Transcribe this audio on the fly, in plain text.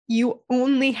You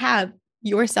only have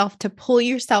yourself to pull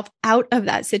yourself out of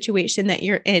that situation that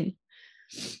you're in.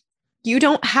 You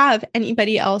don't have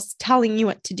anybody else telling you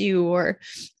what to do or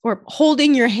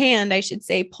holding your hand, I should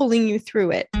say, pulling you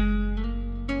through it.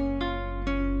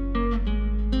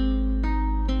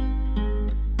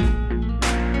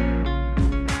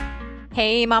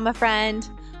 Hey, mama friend.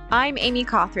 I'm Amy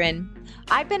Cawthron.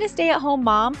 I've been a stay-at-home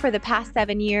mom for the past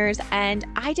 7 years, and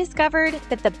I discovered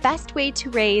that the best way to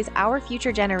raise our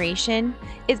future generation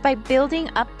is by building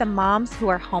up the moms who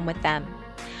are home with them.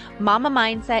 Mama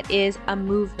Mindset is a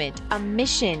movement, a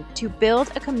mission to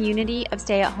build a community of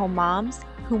stay-at-home moms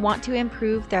who want to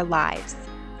improve their lives.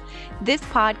 This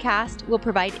podcast will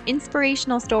provide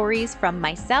inspirational stories from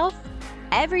myself,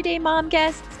 everyday mom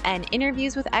guests, and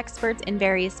interviews with experts in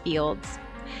various fields.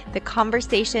 The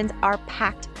conversations are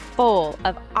packed full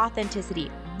of authenticity,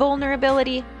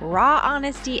 vulnerability, raw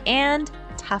honesty, and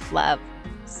tough love.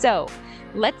 So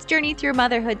let's journey through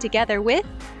motherhood together with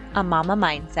a Mama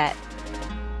Mindset.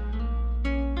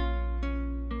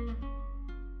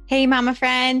 Hey, mama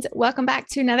friends. Welcome back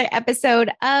to another episode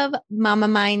of Mama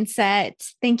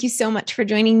Mindset. Thank you so much for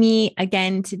joining me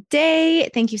again today.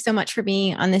 Thank you so much for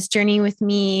being on this journey with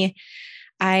me.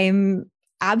 I'm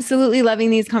absolutely loving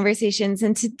these conversations.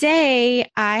 And today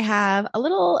I have a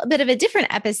little bit of a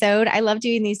different episode. I love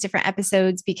doing these different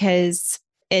episodes because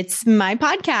it's my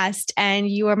podcast and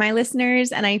you are my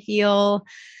listeners. And I feel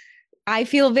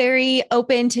very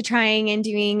open to trying and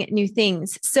doing new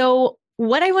things. So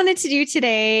what I wanted to do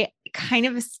today, kind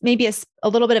of maybe a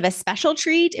little bit of a special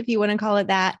treat, if you want to call it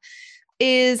that,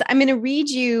 is I'm going to read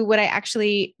you what I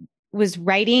actually was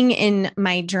writing in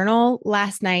my journal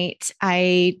last night.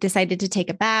 I decided to take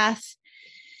a bath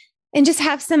and just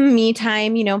have some me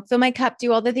time, fill my cup,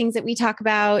 do all the things that we talk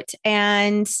about.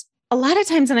 And a lot of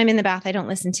times when I'm in the bath, I don't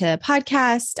listen to a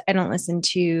podcast. I don't listen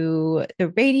to the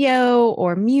radio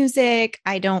or music.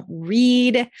 I don't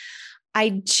read.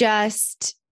 I'm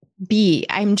just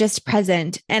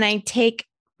present. And I take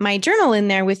my journal in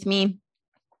there with me,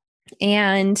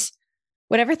 and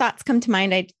whatever thoughts come to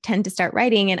mind, I tend to start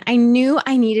writing. And I knew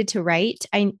I needed to write.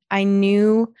 I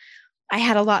knew I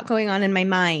had a lot going on in my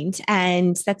mind.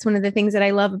 And that's one of the things that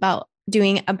I love about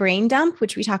doing a brain dump,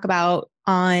 which we talk about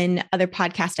on other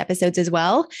podcast episodes as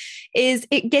well, is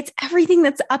it gets everything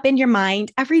that's up in your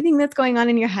mind, everything that's going on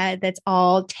in your head, that's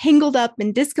all tangled up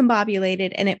and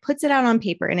discombobulated, and it puts it out on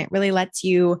paper, and it really lets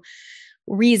you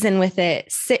reason with it,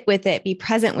 sit with it, be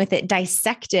present with it,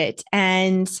 dissect it.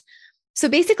 And so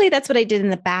basically that's what I did in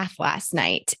the bath last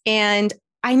night. And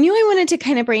I knew I wanted to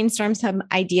kind of brainstorm some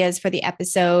ideas for the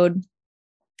episode.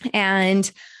 And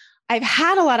I've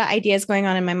had a lot of ideas going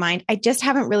on in my mind. I just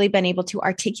haven't really been able to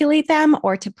articulate them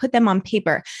or to put them on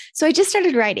paper. So I just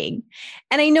started writing.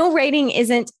 And I know writing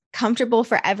isn't comfortable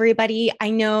for everybody. I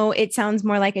know it sounds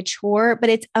more like a chore, but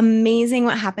it's amazing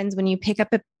what happens when you pick up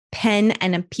a pen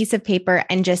and a piece of paper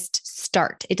and just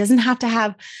start. It doesn't have to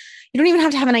have, you don't even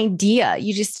have to have an idea.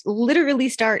 You just literally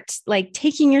start like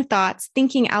taking your thoughts,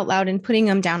 thinking out loud, and putting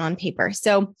them down on paper.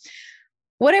 So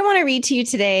what I want to read to you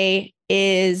today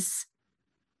is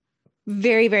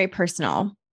very, very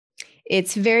personal.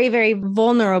 It's very, very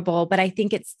vulnerable, but I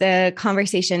think it's the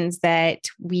conversations that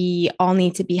we all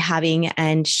need to be having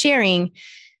and sharing.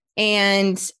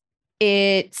 And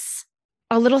it's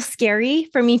a little scary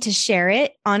for me to share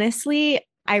it. Honestly,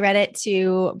 I read it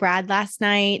to Brad last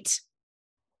night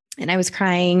and I was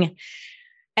crying.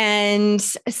 And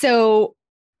so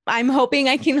I'm hoping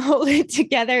I can hold it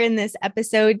together in this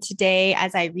episode today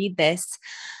as I read this.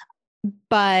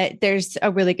 But there's a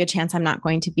really good chance I'm not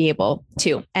going to be able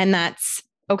to. And that's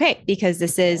okay, because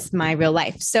this is my real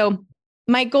life. So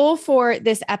my goal for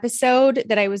this episode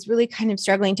that I was really kind of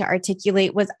struggling to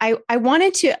articulate was I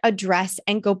wanted to address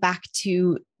and go back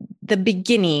to the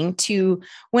beginning, to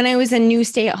when I was a new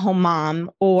stay-at-home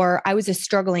mom, or I was a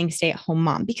struggling stay-at-home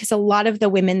mom, because a lot of the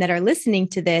women that are listening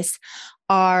to this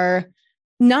are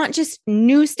not just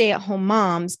new stay-at-home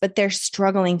moms, but they're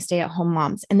struggling stay-at-home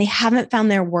moms, and they haven't found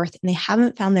their worth and they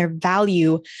haven't found their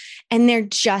value, and they're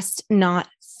just not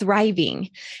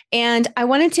thriving. And I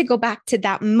wanted to go back to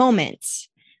that moment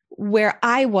where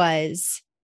I was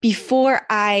before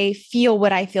I feel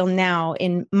what I feel now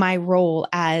in my role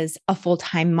as a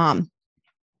full-time mom.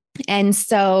 And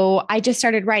so I just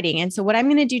started writing. And so what I'm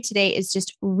going to do today is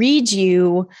just read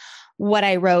you what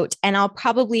I wrote, and I'll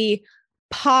probably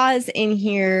pause in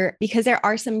here because there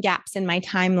are some gaps in my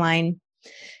timeline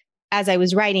as I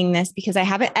was writing this, because I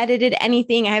haven't edited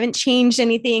anything. I haven't changed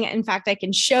anything. In fact, I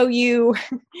can show you,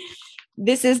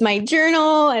 this is my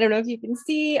journal. I don't know if you can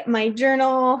see my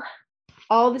journal.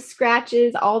 all the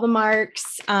scratches, all the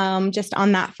marks, just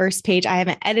on that first page. I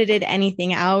haven't edited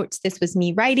anything out. This was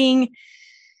me writing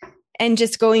and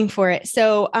just going for it.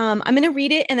 So I'm going to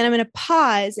read it and then I'm going to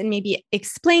pause and maybe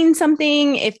explain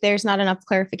something if there's not enough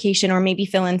clarification, or maybe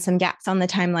fill in some gaps on the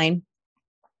timeline.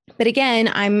 But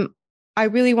again, I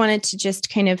really wanted to just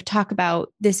kind of talk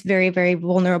about this very, very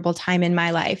vulnerable time in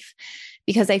my life,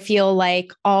 because I feel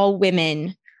like all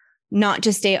women, not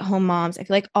just stay-at-home moms, I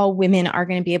feel like all women are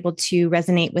going to be able to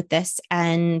resonate with this.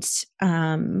 And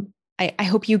I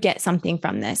hope you get something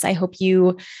from this. I hope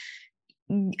you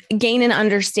gain an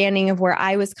understanding of where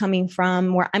I was coming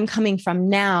from, where I'm coming from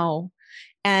now,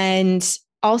 and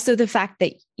also the fact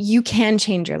that you can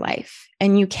change your life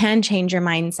and you can change your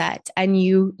mindset, and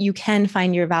you can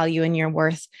find your value and your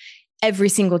worth every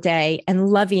single day, and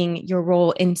loving your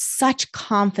role in such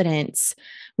confidence,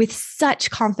 with such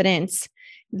confidence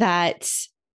that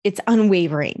it's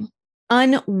unwavering.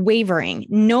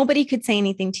 Nobody could say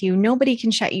anything to you. Nobody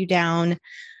can shut you down.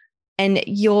 And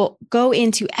you'll go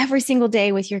into every single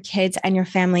day with your kids and your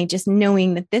family, just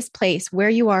knowing that this place where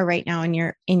you are right now in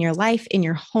your life, in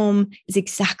your home, is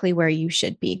exactly where you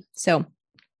should be. So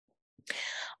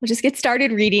we'll just get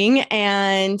started reading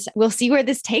and we'll see where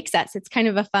this takes us. It's kind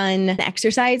of a fun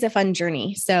exercise, a fun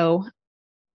journey. So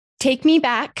take me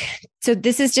back. So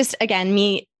this is just, again,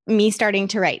 me starting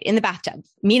to write in the bathtub,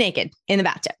 me naked in the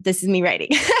bathtub. This is me writing.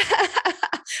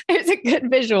 There's a good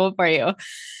visual for you.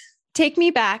 Take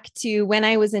me back to when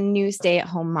I was a new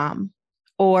stay-at-home mom,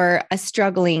 or a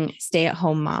struggling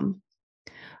stay-at-home mom.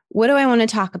 What do I want to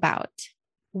talk about?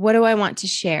 What do I want to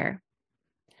share?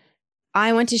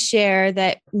 I want to share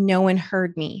that no one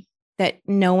heard me, that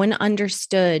no one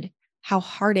understood how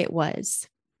hard it was.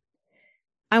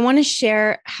 I want to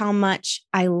share how much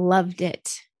I loved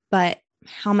it, but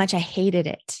how much I hated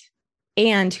it,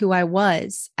 and who I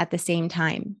was at the same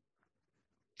time.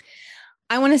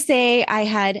 I want to say I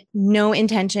had no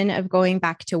intention of going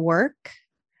back to work,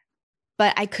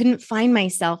 but I couldn't find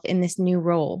myself in this new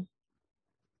role.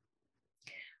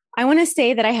 I want to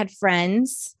say that I had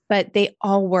friends, but they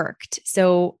all worked.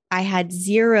 So I had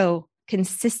zero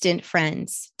consistent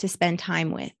friends to spend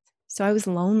time with. So I was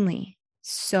lonely,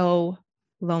 so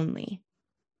lonely.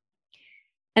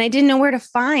 And I didn't know where to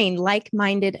find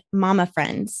like-minded mama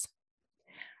friends.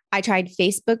 I tried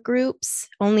Facebook groups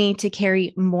only to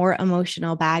carry more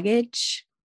emotional baggage,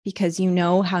 because you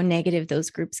know how negative those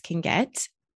groups can get.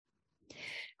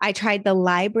 I tried the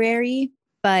library,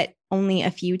 but only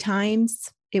a few times.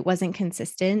 It wasn't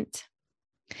consistent.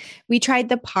 We tried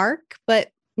the park,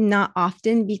 but not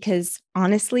often, because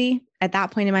honestly, at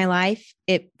that point in my life,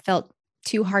 it felt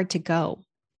too hard to go.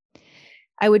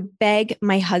 I would beg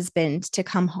my husband to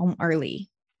come home early,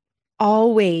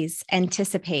 always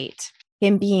anticipate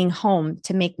him being home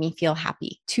to make me feel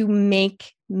happy,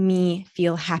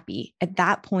 At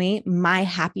that point, my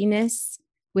happiness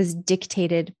was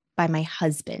dictated by my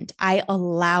husband. I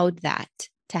allowed that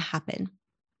to happen.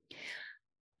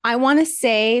 I want to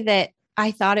say that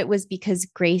I thought it was because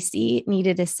Gracie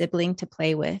needed a sibling to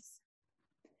play with,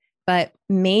 but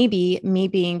maybe me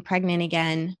being pregnant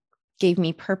again gave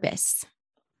me purpose.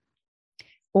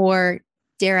 Or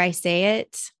dare I say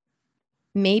it,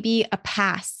 maybe a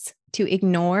pass to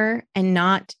ignore and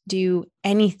not do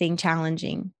anything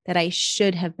challenging that I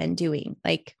should have been doing,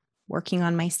 like working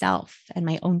on myself and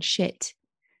my own shit.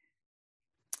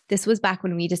 This was back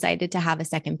when we decided to have a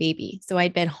second baby. So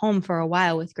I'd been home for a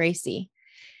while with Gracie.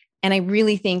 And I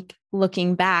really think,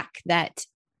 looking back, that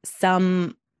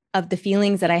some of the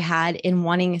feelings that I had in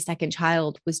wanting a second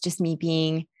child was just me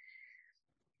being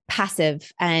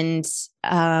passive and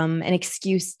an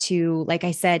excuse to, like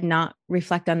I said, not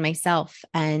reflect on myself,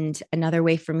 and another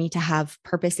way for me to have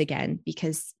purpose again,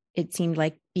 because it seemed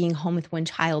like being home with one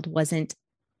child wasn't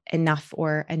enough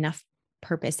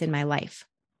purpose in my life.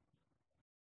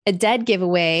 A dead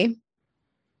giveaway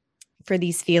for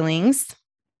these feelings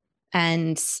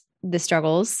and the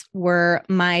struggles were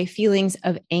my feelings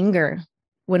of anger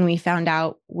when we found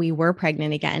out we were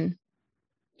pregnant again.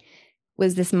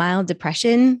 Was this mild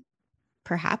depression?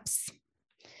 Perhaps.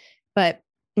 But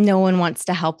no one wants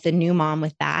to help the new mom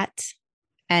with that.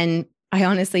 And I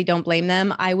honestly don't blame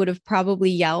them. I would have probably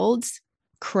yelled,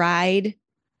 cried,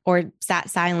 or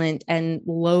sat silent and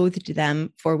loathed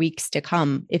them for weeks to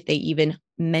come if they even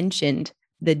mentioned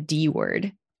the D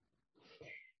word.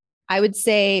 I would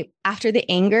say after the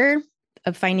anger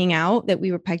of finding out that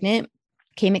we were pregnant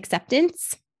came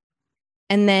acceptance,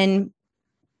 and then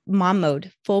mom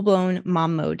mode, full-blown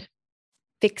mom mode.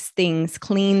 Fix things,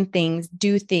 clean things,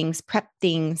 do things, prep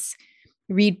things,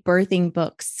 read birthing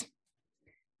books.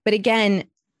 But again,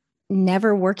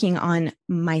 never working on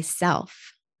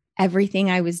myself. Everything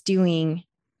I was doing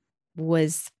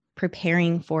was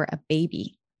preparing for a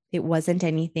baby. It wasn't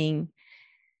anything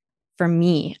for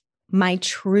me. My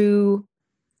true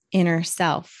inner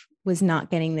self was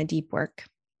not getting the deep work.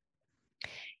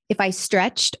 If I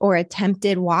stretched or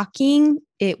attempted walking,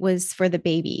 it was for the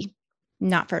baby,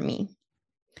 not for me.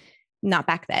 Not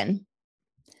back then.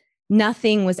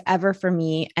 Nothing was ever for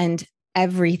me, and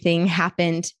everything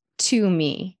happened to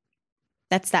me.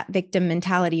 That's that victim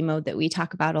mentality mode that we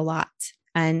talk about a lot.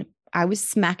 And I was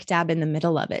smack dab in the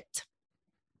middle of it.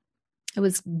 I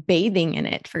was bathing in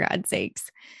it, for God's sakes.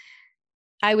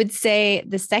 I would say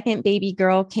the second baby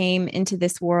girl came into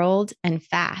this world and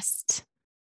fast,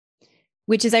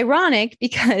 which is ironic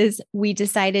because we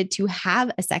decided to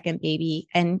have a second baby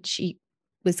and she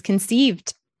was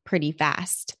conceived pretty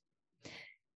fast.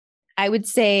 I would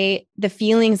say the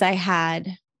feelings I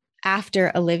had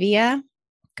after Olivia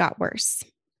got worse.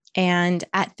 And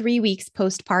at 3 weeks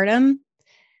postpartum,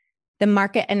 the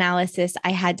market analysis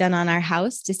I had done on our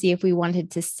house to see if we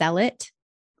wanted to sell it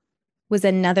was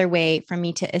another way for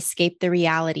me to escape the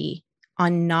reality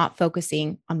on not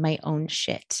focusing on my own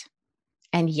shit.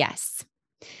 And yes,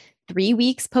 3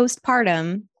 weeks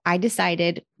postpartum, I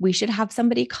decided we should have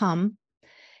somebody come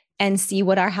and see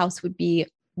what our house would be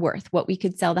worth, what we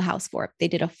could sell the house for. They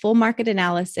did a full market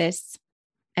analysis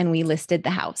and we listed the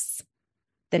house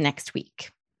the next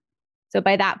week. So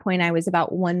by that point, I was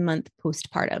about 1 month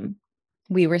postpartum.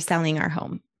 We were selling our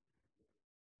home.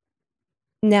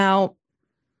 Now,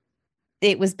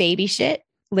 it was baby shit,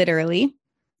 literally,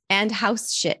 and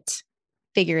house shit,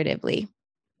 figuratively,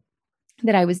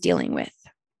 that I was dealing with,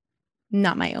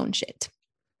 not my own shit.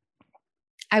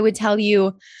 I would tell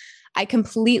you, I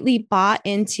completely bought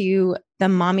into the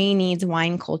mommy needs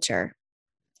wine culture.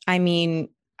 I mean,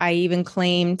 I even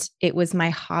claimed it was my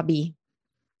hobby.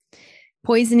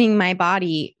 Poisoning my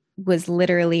body was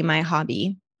literally my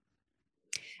hobby.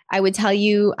 I would tell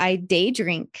you I day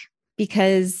drink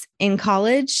because in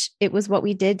college, it was what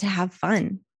we did to have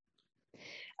fun.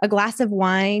 A glass of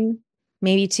wine,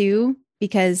 maybe two,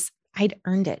 because I'd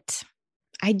earned it.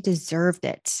 I deserved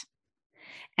it.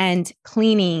 And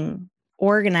cleaning,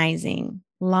 organizing,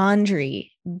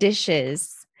 laundry,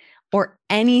 dishes, or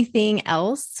anything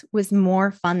else was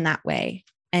more fun that way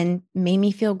and made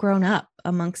me feel grown up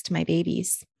amongst my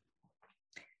babies.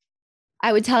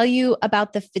 I would tell you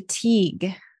about the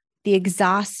fatigue, the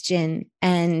exhaustion,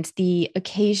 and the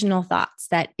occasional thoughts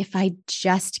that if I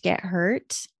just get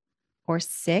hurt or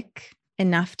sick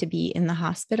enough to be in the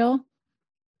hospital,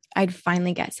 I'd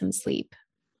finally get some sleep.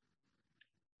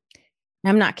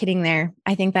 I'm not kidding there.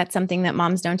 I think that's something that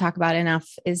moms don't talk about enough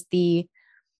is the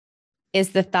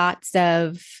thoughts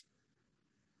of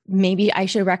maybe I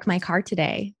should wreck my car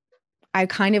today. I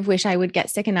kind of wish I would get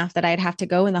sick enough that I'd have to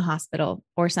go in the hospital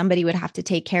or somebody would have to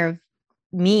take care of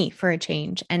me for a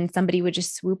change and somebody would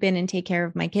just swoop in and take care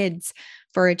of my kids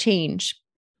for a change.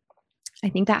 I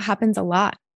think that happens a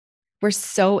lot. We're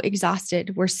so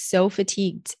exhausted. We're so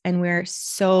fatigued and we're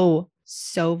so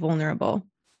vulnerable.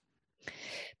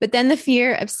 But then the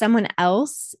fear of someone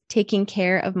else taking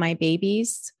care of my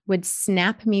babies would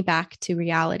snap me back to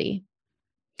reality.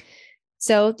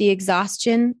 So the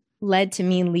exhaustion led to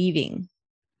me leaving.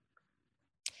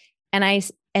 And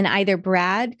either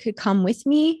Brad could come with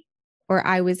me or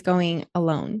I was going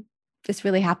alone. This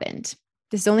really happened.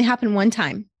 This only happened one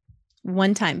time,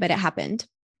 but it happened.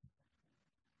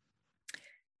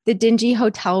 The dingy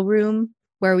hotel room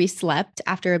where we slept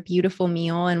after a beautiful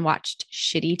meal and watched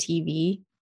shitty TV.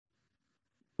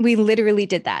 We literally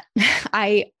did that.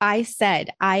 I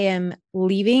said, I am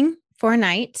leaving for a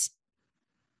night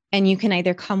and you can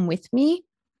either come with me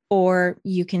or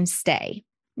you can stay.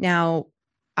 Now,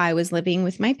 I was living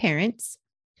with my parents.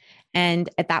 And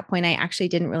at that point, I actually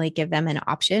didn't really give them an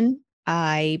option.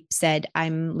 I said,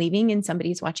 I'm leaving and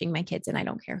somebody's watching my kids and I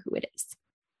don't care who it is.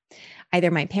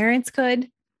 Either my parents could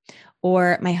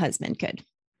or my husband could,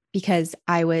 because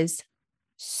I was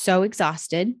so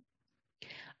exhausted.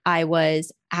 I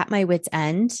was at my wit's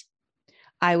end.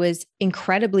 I was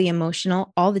incredibly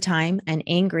emotional all the time and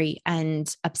angry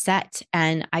and upset.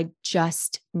 And I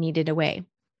just needed a way.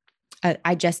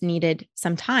 I just needed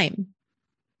some time.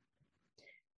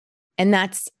 And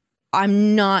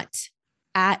I'm not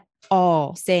at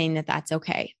all saying that that's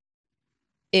okay.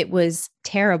 It was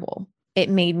terrible. It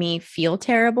made me feel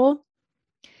terrible,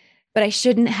 but I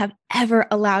shouldn't have ever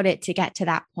allowed it to get to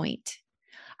that point.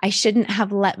 I shouldn't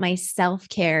have let my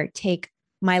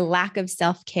my lack of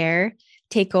self-care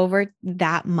take over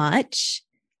that much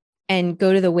and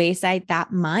go to the wayside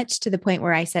that much to the point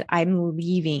where I said, I'm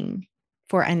leaving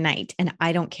for a night and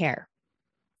I don't care.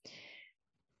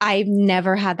 I've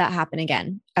never had that happen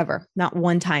again, ever. Not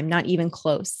one time, not even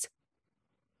close.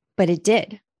 But it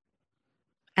did.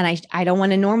 And I don't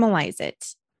want to normalize it.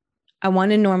 I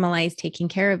want to normalize taking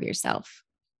care of yourself,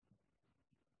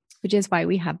 which is why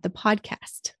we have the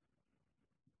podcast.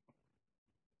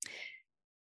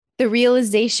 The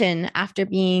realization after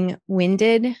being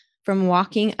winded from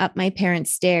walking up my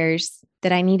parents' stairs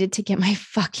that I needed to get my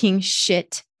fucking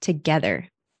shit together.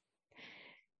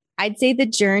 I'd say the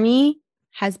journey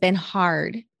has been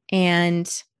hard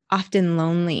and often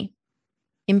lonely,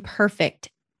 imperfect,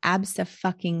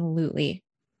 abso-fucking-lutely.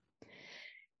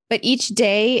 But each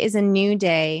day is a new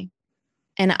day,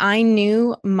 and I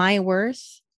knew my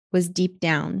worth was deep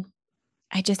down.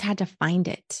 I just had to find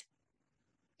it.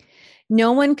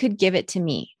 No one could give it to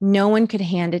me. No one could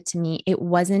hand it to me. It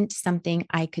wasn't something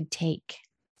I could take.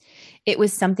 It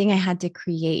was something I had to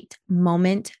create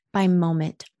moment by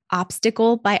moment,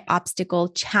 obstacle by obstacle,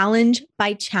 challenge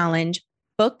by challenge,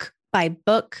 book by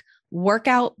book,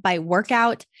 workout by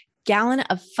workout, gallon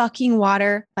of fucking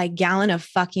water by gallon of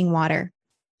fucking water.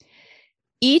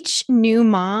 Each new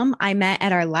mom I met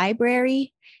at our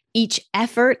library, each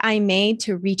effort I made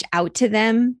to reach out to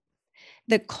them,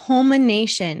 the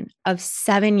culmination of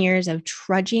 7 years of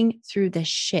trudging through the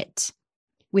shit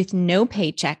with no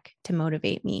paycheck to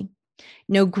motivate me,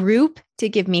 no group to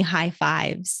give me high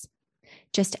fives,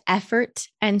 just effort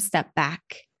and step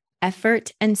back,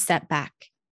 effort and step back.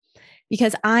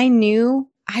 Because I knew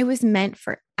I was meant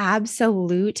for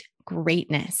absolute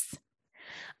greatness.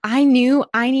 I knew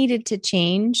I needed to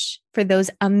change for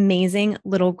those amazing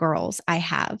little girls I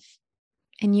have.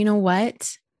 And you know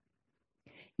what?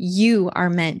 You are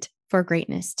meant for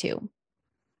greatness too.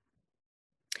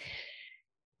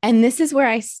 And this is where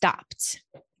I stopped.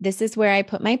 This is where I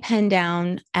put my pen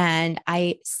down and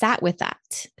I sat with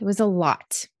that. There was a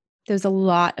lot. There was a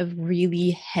lot of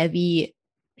really heavy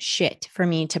shit for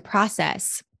me to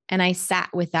process. And I sat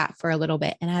with that for a little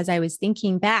bit. And as I was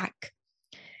thinking back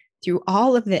through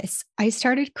all of this, I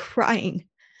started crying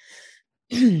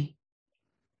because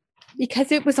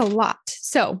it was a lot.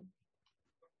 So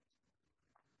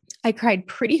I cried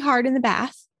pretty hard in the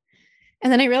bath.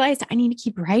 And then I realized I need to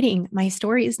keep writing. My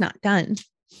story is not done.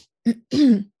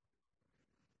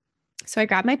 So I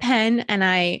grabbed my pen and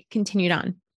I continued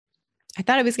on. I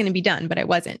thought I was going to be done, but I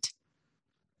wasn't.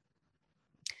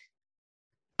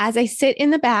 As I sit in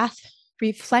the bath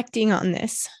reflecting on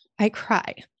this, I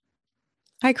cry.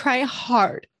 I cry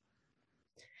hard.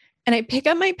 And I pick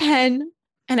up my pen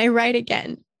and I write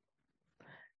again.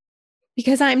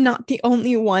 Because I'm not the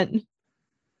only one.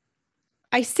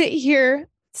 I sit here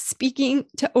speaking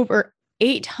to over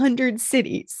 800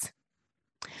 cities,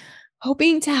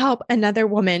 hoping to help another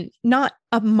woman, not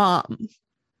a mom,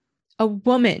 a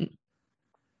woman,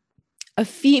 a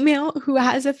female who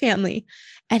has a family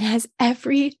and has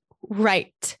every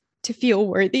right to feel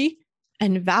worthy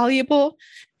and valuable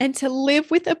and to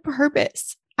live with a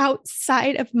purpose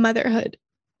outside of motherhood.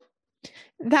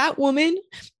 That woman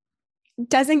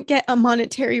doesn't get a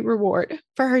monetary reward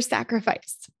for her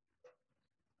sacrifice.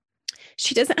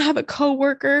 She doesn't have a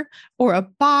coworker or a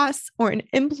boss or an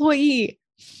employee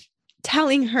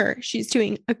telling her she's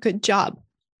doing a good job.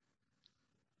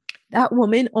 That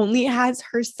woman only has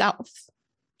herself,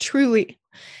 truly.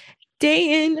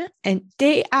 Day in and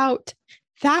day out,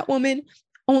 that woman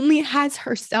only has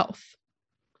herself.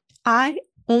 I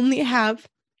only have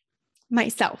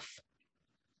myself.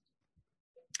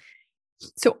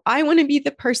 So I want to be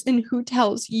the person who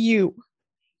tells you,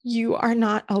 you are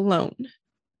not alone.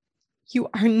 You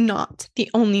are not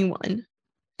the only one,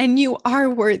 and you are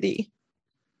worthy.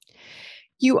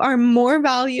 You are more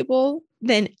valuable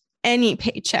than any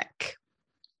paycheck,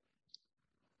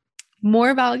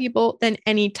 more valuable than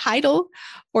any title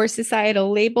or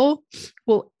societal label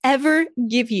will ever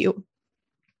give you.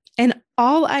 And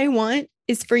all I want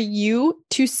is for you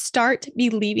to start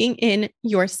believing in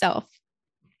yourself.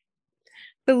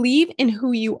 Believe in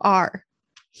who you are.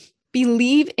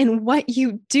 Believe in what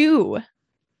you do.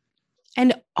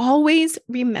 And always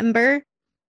remember,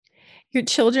 your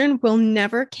children will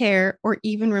never care or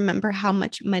even remember how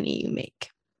much money you make.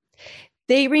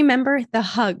 They remember the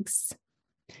hugs,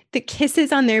 the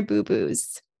kisses on their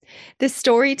boo-boos, the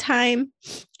story time,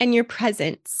 and your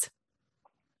presence,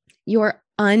 your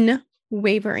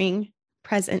unwavering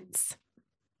presence.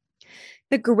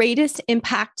 The greatest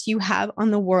impact you have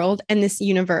on the world and this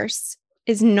universe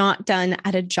is not done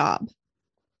at a job.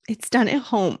 It's done at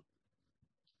home.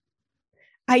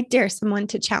 I dare someone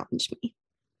to challenge me.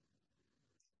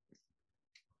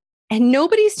 And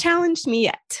nobody's challenged me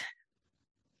yet.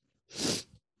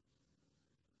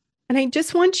 And I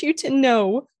just want you to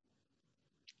know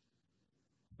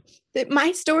that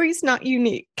my story's not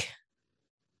unique,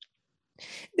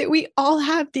 that we all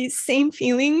have these same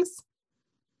feelings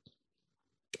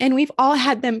and we've all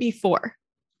had them before.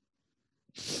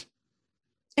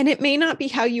 And it may not be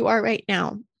how you are right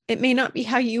now. It may not be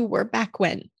how you were back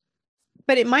when,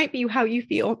 but it might be how you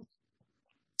feel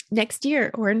next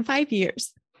year or in 5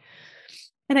 years.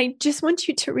 And I just want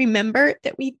you to remember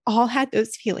that we've all had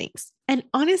those feelings. And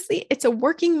honestly, it's a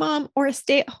working mom or a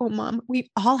stay-at-home mom. We've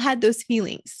all had those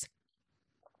feelings.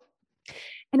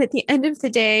 And at the end of the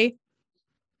day,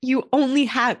 you only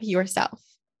have yourself.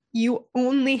 You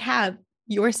only have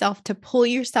yourself to pull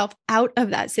yourself out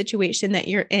of that situation that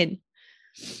you're in.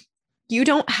 You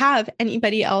don't have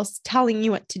anybody else telling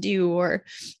you what to do or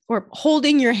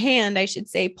holding your hand, I should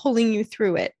say, pulling you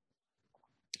through it.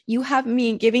 You have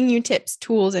me giving you tips,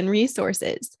 tools, and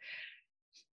resources.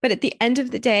 But at the end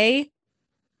of the day,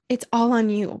 it's all on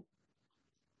you.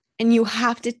 And you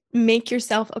have to make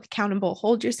yourself accountable,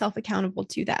 hold yourself accountable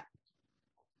to that.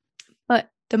 But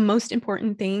the most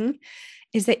important thing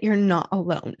is that you're not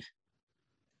alone.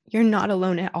 You're not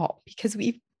alone at all, because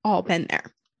we've all been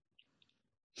there.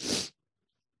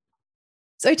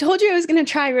 So I told you I was going to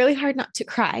try really hard not to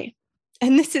cry.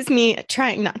 And this is me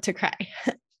trying not to cry.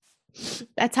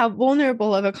 That's how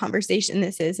vulnerable of a conversation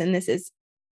this is. And this is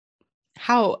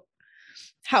how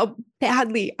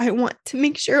badly I want to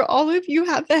make sure all of you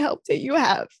have the help that you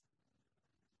have.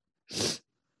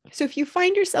 So if you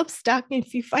find yourself stuck, and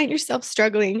if you find yourself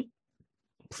struggling,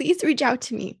 please reach out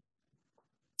to me,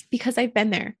 because I've been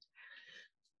there.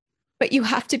 But you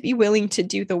have to be willing to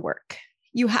do the work.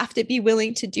 You have to be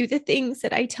willing to do the things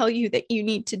that I tell you that you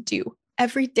need to do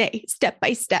every day, step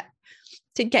by step,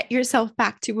 to get yourself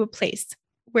back to a place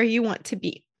where you want to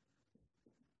be.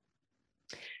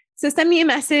 So send me a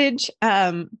message,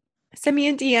 send me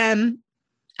a DM.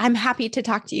 I'm happy to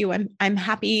talk to you. I'm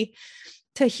happy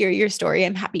to hear your story.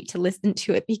 I'm happy to listen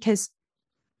to it, because,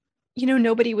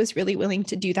 nobody was really willing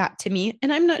to do that to me.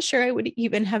 And I'm not sure I would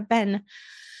even have been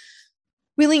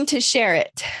willing to share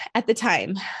it at the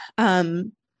time.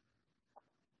 But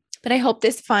I hope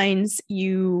this finds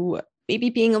you maybe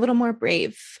being a little more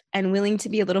brave and willing to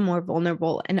be a little more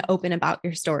vulnerable and open about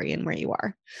your story and where you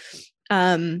are.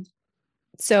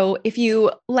 So if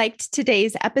you liked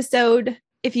today's episode,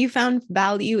 if you found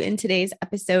value in today's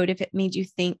episode, if it made you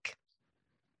think,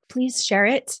 please share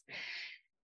it,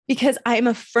 because I'm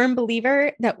a firm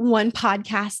believer that one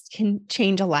podcast can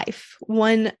change a life.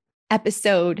 One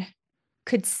episode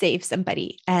could save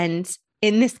somebody. And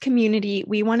in this community,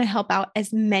 we want to help out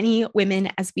as many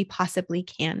women as we possibly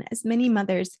can, as many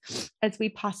mothers as we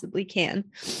possibly can.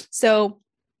 So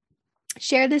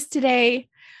share this today.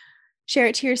 Share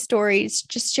it to your stories.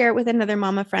 Just share it with another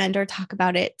mama friend or talk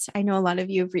about it. I know a lot of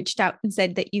you have reached out and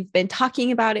said that you've been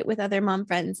talking about it with other mom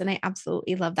friends, and I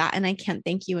absolutely love that. And I can't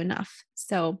thank you enough.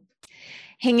 So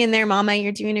hang in there, mama.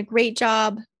 You're doing a great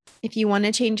job. If you want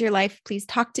to change your life, please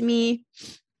talk to me.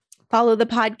 Follow the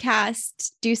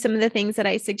podcast. Do some of the things that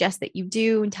I suggest that you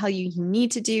do and tell you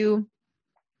need to do,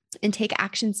 and take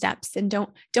action steps. And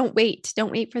don't wait.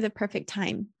 Don't wait for the perfect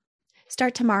time.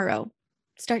 Start tomorrow.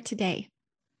 Start today.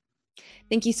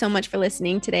 Thank you so much for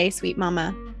listening today, sweet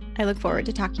mama. I look forward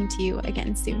to talking to you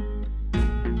again soon.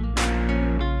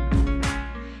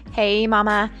 Hey,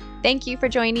 mama. Thank you for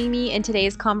joining me in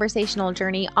today's conversational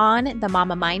journey on the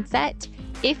mama mindset.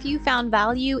 If you found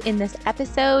value in this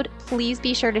episode, please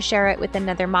be sure to share it with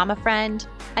another mama friend.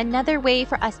 Another way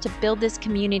for us to build this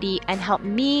community and help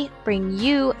me bring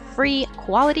you free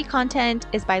quality content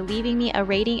is by leaving me a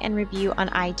rating and review on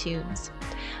iTunes.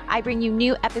 I bring you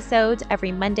new episodes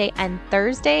every Monday and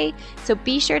Thursday, so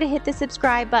be sure to hit the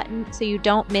subscribe button so you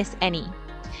don't miss any.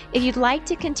 If you'd like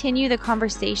to continue the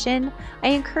conversation, I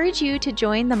encourage you to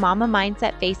join the Mama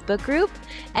Mindset Facebook group,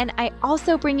 and I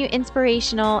also bring you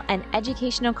inspirational and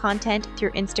educational content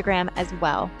through Instagram as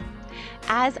well.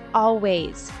 As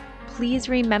always, please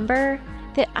remember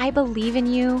that I believe in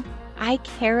you, I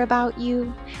care about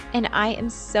you, and I am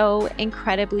so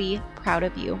incredibly proud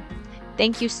of you.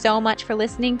 Thank you so much for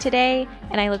listening today,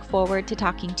 and I look forward to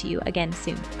talking to you again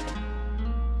soon.